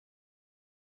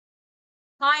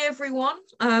Hi everyone,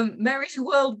 Merry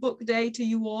World Book Day to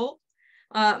you all.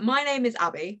 My name is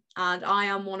Abby and I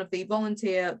am one of the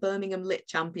volunteer Birmingham Lit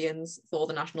Champions for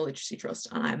the National Literacy Trust,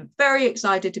 and I'm very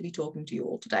excited to be talking to you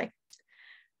all today.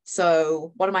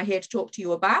 So what am I here to talk to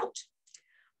you about?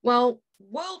 Well,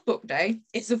 World Book Day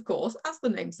is, of course, as the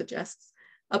name suggests,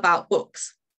 about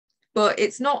books. But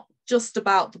it's not just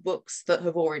about the books that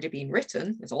have already been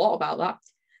written, there's a lot about that,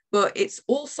 but it's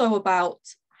also about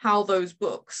how those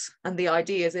books and the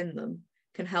ideas in them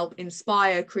can help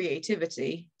inspire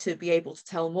creativity to be able to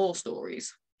tell more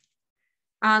stories.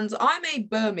 And I'm a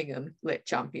Birmingham Lit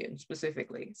Champion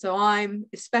specifically, so I'm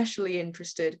especially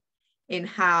interested in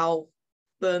how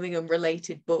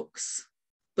Birmingham-related books,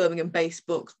 Birmingham-based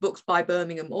books, books by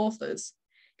Birmingham authors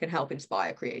can help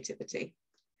inspire creativity.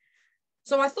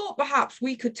 So I thought perhaps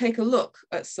we could take a look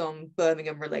at some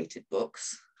Birmingham-related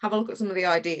books, have a look at some of the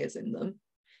ideas in them,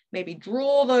 maybe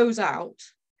draw those out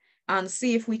and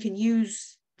see if we can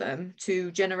use them to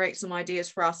generate some ideas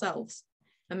for ourselves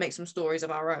and make some stories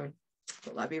of our own. I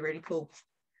thought that'd be really cool.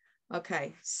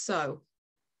 Okay, so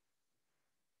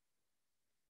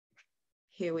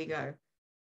here we go.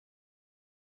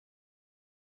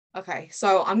 Okay,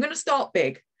 so I'm going to start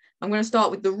big. I'm going to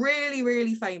start with the really,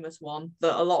 really famous one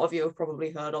that a lot of you have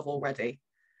probably heard of already.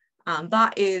 And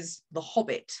that is The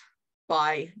Hobbit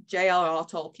by J.R.R.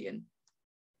 Tolkien,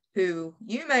 who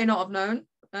you may not have known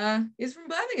is from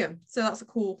Birmingham. So that's a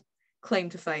cool claim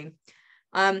to fame.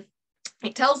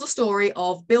 It tells the story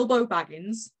of Bilbo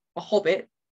Baggins, a hobbit,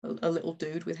 a little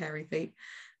dude with hairy feet,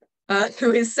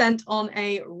 who is sent on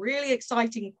a really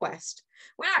exciting quest,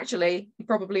 when actually he'd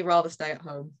probably rather stay at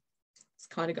home. It's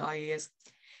the kind of guy he is.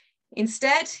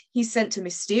 Instead, he's sent to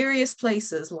mysterious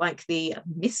places like the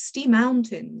Misty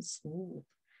Mountains. Ooh.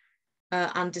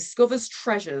 And discovers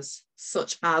treasures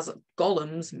such as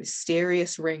Gollum's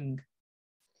mysterious ring.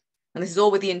 And this is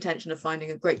all with the intention of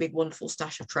finding a great big wonderful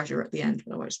stash of treasure at the end,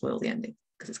 but I won't spoil the ending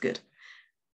because it's good.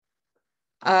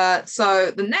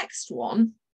 So the next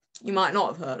one you might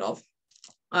not have heard of.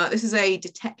 This is a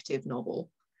detective novel,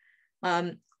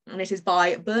 and it is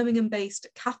by Birmingham-based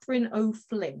Catherine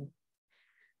O'Flynn.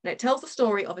 And it tells the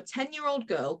story of a 10-year-old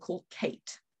girl called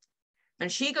Kate.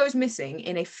 And she goes missing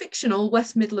in a fictional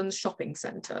West Midlands shopping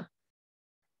centre.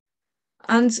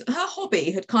 And her hobby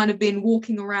had kind of been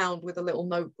walking around with a little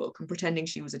notebook and pretending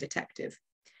she was a detective.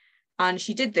 And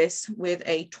she did this with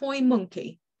a toy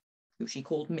monkey, who she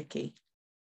called Mickey.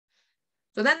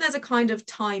 So then there's a kind of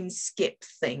time skip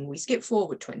thing. We skip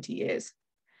forward 20 years.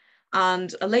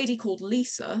 And a lady called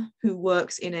Lisa, who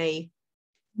works in a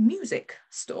music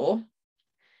store,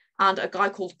 and a guy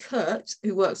called Kurt,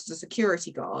 who works as a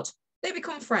security guard, they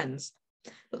become friends,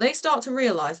 but they start to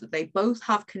realize that they both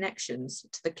have connections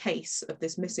to the case of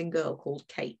this missing girl called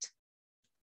Kate.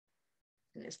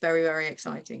 And it's very, very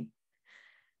exciting.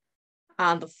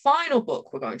 And the final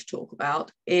book we're going to talk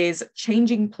about is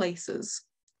Changing Places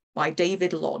by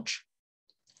David Lodge.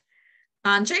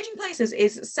 And Changing Places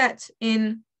is set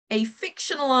in a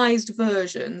fictionalized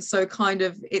version, so kind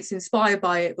of it's inspired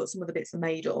by it, but some of the bits are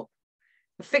made up.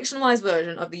 A fictionalized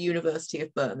version of the University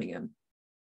of Birmingham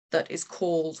that is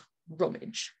called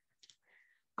Rummage.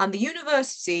 And the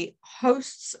university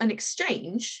hosts an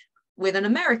exchange with an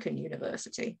American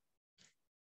university.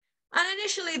 And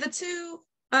initially the two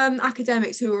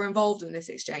academics who are involved in this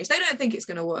exchange, they don't think it's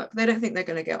going to work. They don't think they're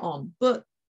going to get on, but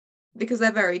because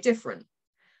they're very different.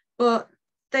 But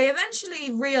they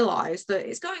eventually realize that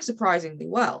it's going surprisingly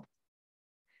well.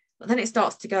 But then it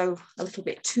starts to go a little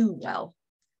bit too well,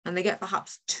 and they get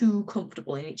perhaps too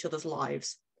comfortable in each other's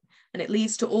lives. And it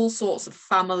leads to all sorts of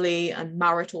family and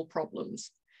marital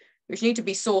problems, which need to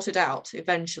be sorted out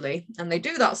eventually. And they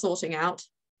do that sorting out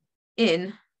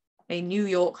in a New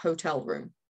York hotel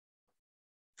room.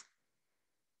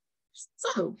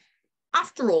 So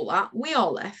after all that, we are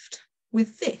left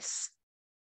with this.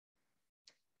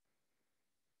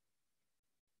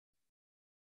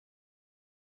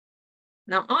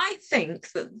 Now, I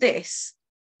think that this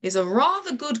is a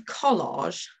rather good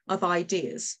collage of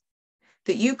ideas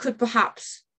that you could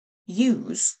perhaps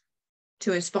use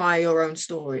to inspire your own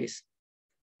stories.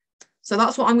 So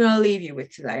that's what I'm going to leave you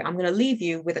with today. I'm going to leave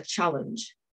you with a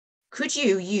challenge. Could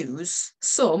you use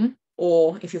some,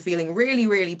 or if you're feeling really,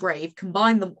 really brave,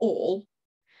 combine them all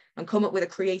and come up with a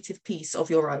creative piece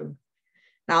of your own?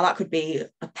 Now that could be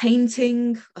a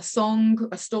painting, a song,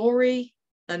 a story,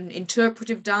 an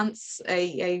interpretive dance,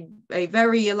 a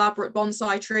very elaborate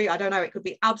bonsai tree. I don't know, it could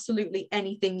be absolutely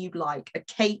anything you'd like, a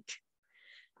cake.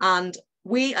 And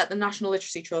we at the National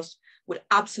Literacy Trust would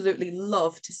absolutely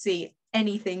love to see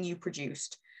anything you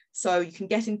produced. So you can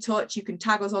get in touch, you can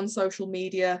tag us on social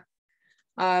media.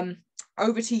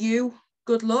 over to you.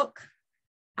 Good luck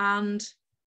and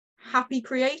happy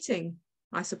creating,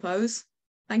 I suppose.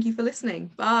 Thank you for listening.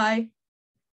 Bye.